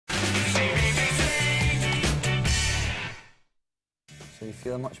So you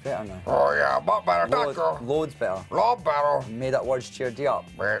feeling much better now? Oh yeah, much better, doctor. Loads better. Lot better. Made that words cheered you up.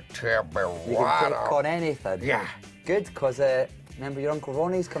 It cheered me You right can take up. on anything. Yeah. Good, because remember your Uncle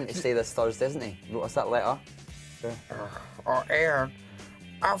Ronnie's coming to stay this Thursday, isn't he? Wrote us that letter. Sure. Oh, Ian,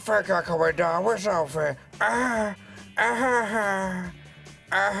 I think I can be down with something.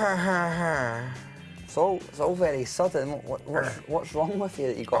 It's all very sudden. What's wrong with you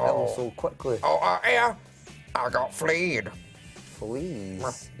that you got ill so quickly? Oh, Ian, I got fleed.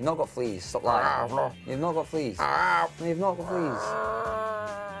 Fleas? You've not got fleas. Stop lying. No. You've not got fleas. I No, you've not got fleas.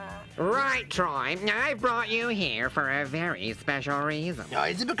 Right, Troy. I brought you here for a very special reason. Oh,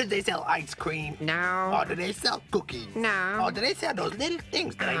 is it because they sell ice cream? No. Or do they sell cookies? No. Or do they sell those little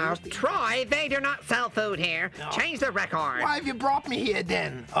things that I used to eat? Troy, they do not sell food here. No. Change the record. Why have you brought me here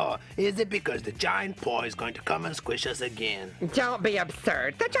then? Oh, is it because the Giant Paw is going to come and squish us again? Don't be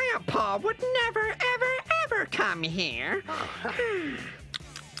absurd. The Giant Paw would never, ever, ever come here.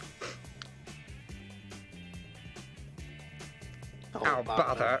 Oh,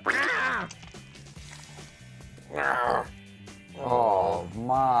 bother. Ah! Oh,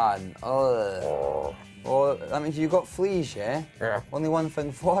 man. Ugh. Oh, that means you got fleas, yeah? Yeah. Only one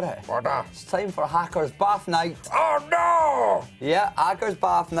thing for it. What that? It's time for Hacker's Bath Night. Oh no! Yeah, Hacker's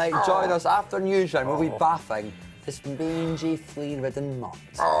Bath Night. Join us after newsround. We'll be bathing this mangy, flea-ridden mutt.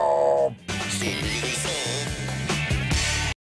 Oh.